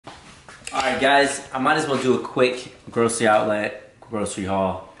Alright guys, I might as well do a quick grocery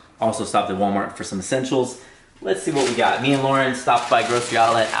haul. Also stopped at Walmart for some essentials. Let's see what we got. Me and Lauren stopped by grocery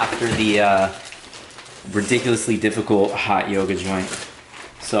outlet after the ridiculously difficult hot yoga joint.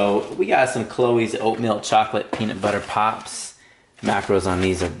 So we got some Chloe's oat milk chocolate peanut butter pops. Macros on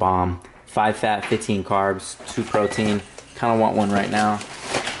these are bomb. 5 fat, 15 carbs, 2 protein. Kind of want one right now.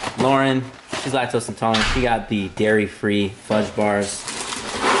 Lauren, she's lactose intolerant. She got the dairy-free fudge bars.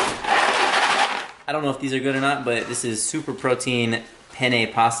 I don't know if these are good or not, but this is super protein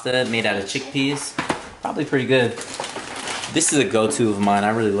penne pasta made out of chickpeas. Probably pretty good. This is a go-to of mine.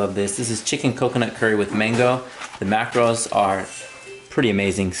 I really love this. This is chicken coconut curry with mango. The macros are pretty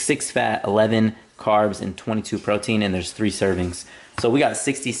amazing. 6 fat, 11 carbs, and 22 protein, and there's 3 servings. So we got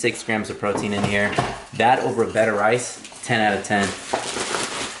 66 grams of protein in here. That over better rice, 10 out of 10.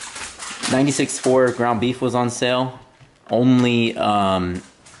 96.4 ground beef was on sale. Only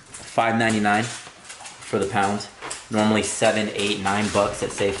 $5.99 for the pound. Normally $7, $8, $9 at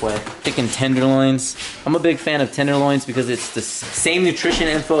Safeway. Chicken tenderloins. I'm a big fan of tenderloins because it's the same nutrition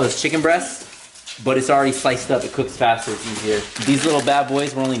info as chicken breasts, but it's already sliced up. It cooks faster, it's easier. These little bad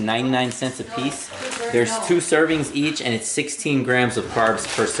boys were only 99 cents a piece. There's 2 servings each, and it's 16 grams of carbs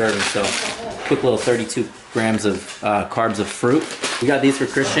per serving. So quick little 32 grams of carbs of fruit. We got these for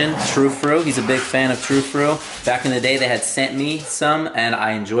Christian, True Fruit. He's a big fan of True Fruit. Back in the day, they had sent me some, and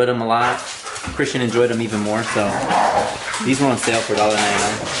I enjoyed them a lot. Christian enjoyed them even more, so these were on sale for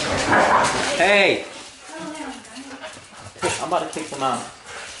 $1.99. Hey! I'm about to kick them out.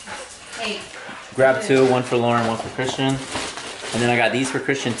 Hey. Grab 2, 1 for Lauren, 1 for Christian. And then I got these for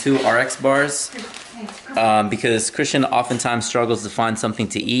Christian too, RX bars. Because Christian oftentimes struggles to find something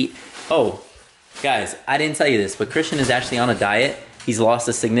to eat. Oh, guys, I didn't tell you this, but Christian is actually on a diet. He's lost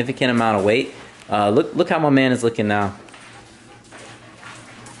a significant amount of weight. Look how my man is looking now.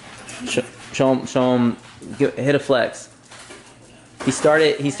 Show him, hit a flex. He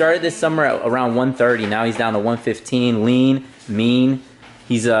started this summer at around 130. Now he's down to 115, lean, mean.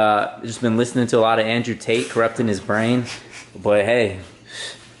 He's just been listening to a lot of Andrew Tate, corrupting his brain. But hey,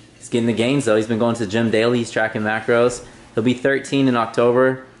 he's getting the gains though. He's been going to the gym daily. He's tracking macros. He'll be 13 in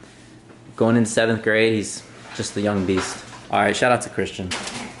October. Going into 7th grade. He's just a young beast. All right, shout out to Christian.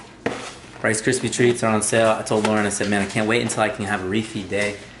 Rice Krispie treats are on sale. I told Lauren, I said, man, I can't wait until I can have a refeed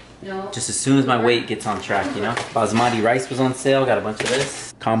day. No. Just as soon as my weight gets on track, you know? Basmati rice was on sale. Got a bunch of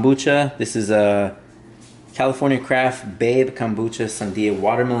this. Kombucha. This is a California Craft Babe Kombucha Sandia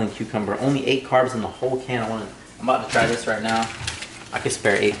Watermelon Cucumber. Only 8 carbs in the whole can. I'm about to try this right now. I could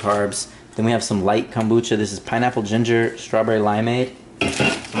spare 8 carbs. Then we have some light kombucha. This is pineapple ginger strawberry limeade.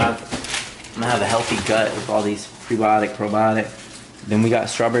 I'm gonna have a healthy gut with all these prebiotic, probiotic. Then we got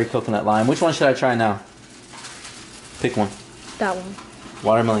strawberry coconut lime. Which one should I try now? Pick one. That one.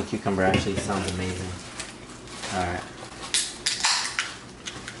 Watermelon cucumber actually sounds amazing. Alright.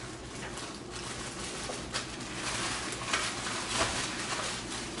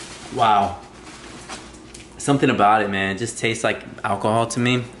 Wow. Something about it, man. It just tastes like alcohol to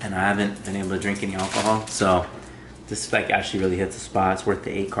me, and I haven't been able to drink any alcohol, so this spec actually really hits the spot. It's worth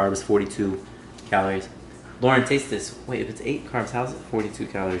the 8 carbs, 42 calories. Lauren, taste this. Wait, if it's 8 carbs, how's it 42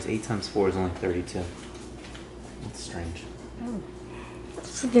 calories? 8 times 4 is only 32. That's strange.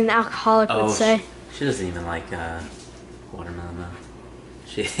 Something an alcoholic would say. She doesn't even like watermelon though.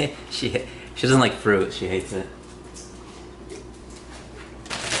 She doesn't like fruit. She hates it.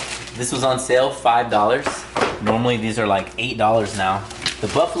 This was on sale, $5. Normally these are like $8 now. The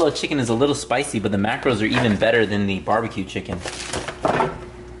buffalo chicken is a little spicy, but the macros are even better than the barbecue chicken.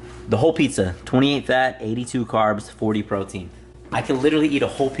 The whole pizza, 28 fat, 82 carbs, 40 protein. I can literally eat a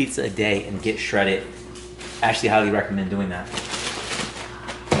whole pizza a day and get shredded. Actually, highly recommend doing that.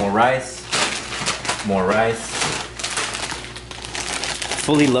 More rice, more rice.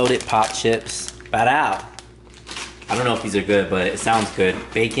 Fully loaded pop chips. Ba-dow. I don't know if these are good, but it sounds good.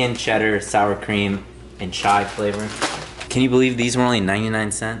 Bacon, cheddar, sour cream, and chive flavor. Can you believe these were only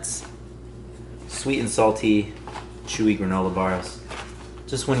 99 cents? Sweet and salty, chewy granola bars.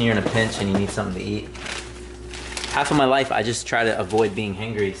 Just when you're in a pinch and you need something to eat. Half of my life, I just try to avoid being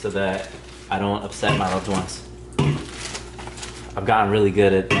hungry so that I don't upset my loved ones. I've gotten really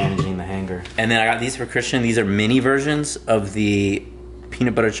good at managing the hunger. And then I got these for Christian. These are mini versions of the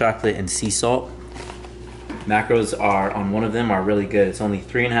peanut butter chocolate and sea salt. Macros are on one of them are really good. It's only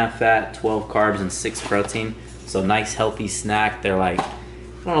 3.5 fat, 12 carbs, and 6 protein. So nice healthy snack. They're like, I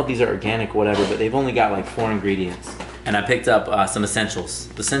don't know if these are organic or whatever, but they've only got like 4 ingredients. And I picked up some essentials.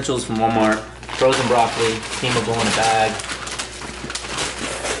 The essentials from Walmart: frozen broccoli, steamable in a bag,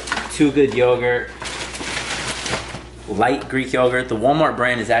 2 good yogurt. light Greek yogurt. The Walmart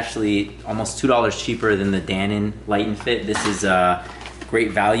brand is actually almost $2 cheaper than the Dannon Light and Fit. This is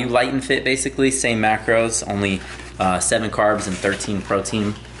great value Light and Fit, basically. Same macros, only 7 carbs and 13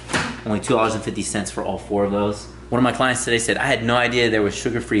 protein. Only $2.50 for all 4 of those. One of my clients today said, I had no idea there was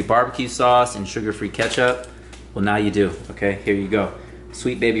sugar-free barbecue sauce and sugar-free ketchup. Well, now you do, okay? Here you go.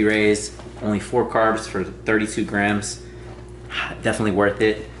 Sweet Baby Ray's, only 4 carbs for 32 grams. Definitely worth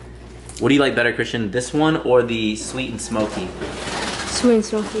it. What do you like better, Christian? This one or the sweet and smoky? Sweet and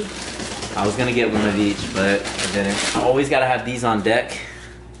smoky. I was gonna get one of each, but I didn't. I always gotta have these on deck,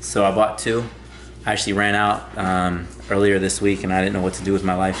 so I bought 2. I actually ran out earlier this week and I didn't know what to do with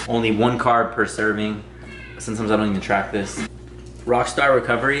my life. Only 1 carb per serving. Sometimes I don't even track this. Rockstar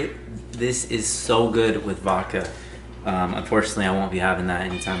Recovery, this is so good with vodka. Unfortunately, I won't be having that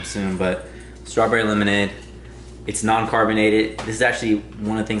anytime soon, but strawberry lemonade, it's non-carbonated. This is actually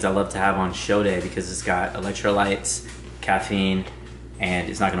one of the things I love to have on show day because it's got electrolytes, caffeine, and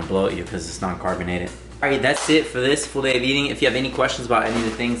it's not gonna blow at you because it's non-carbonated. All right, that's it for this full day of eating. If you have any questions about any of the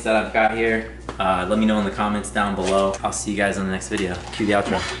things that I've got here, let me know in the comments down below. I'll see you guys on the next video. Cue the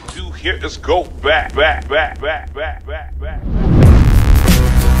outro. Here, let's go back.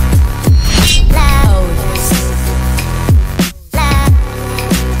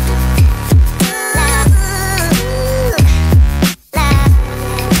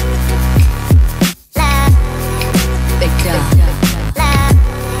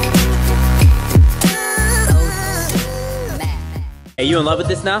 Hey, you in love with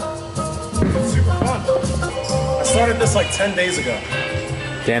this now? Super fun. I started this like 10 days ago.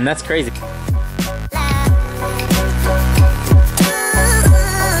 Damn, that's crazy.